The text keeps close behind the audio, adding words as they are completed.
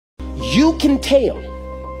you can tell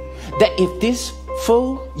that if this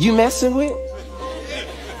fool you messing with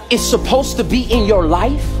is supposed to be in your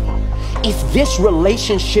life, if this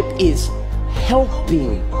relationship is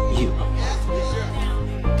helping you.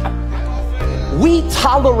 We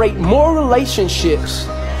tolerate more relationships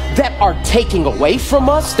that are taking away from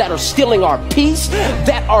us, that are stealing our peace,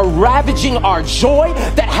 that are ravaging our joy,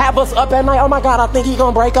 that have us up at night. Oh my God, I think he's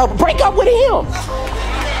gonna break up. Break up with him.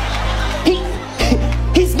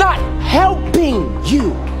 He's not helping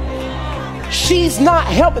you. She's not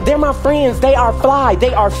helping. They're my friends. They are fly.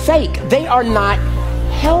 They are fake. They are not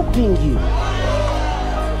helping you.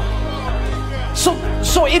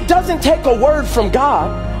 So it doesn't take a word from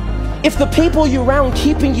God. If the people you're around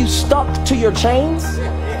keeping you stuck to your chains,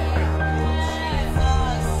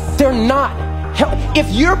 they're not. If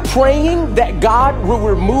you're praying that God will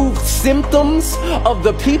remove symptoms of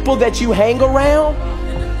the people that you hang around,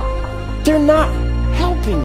 they're not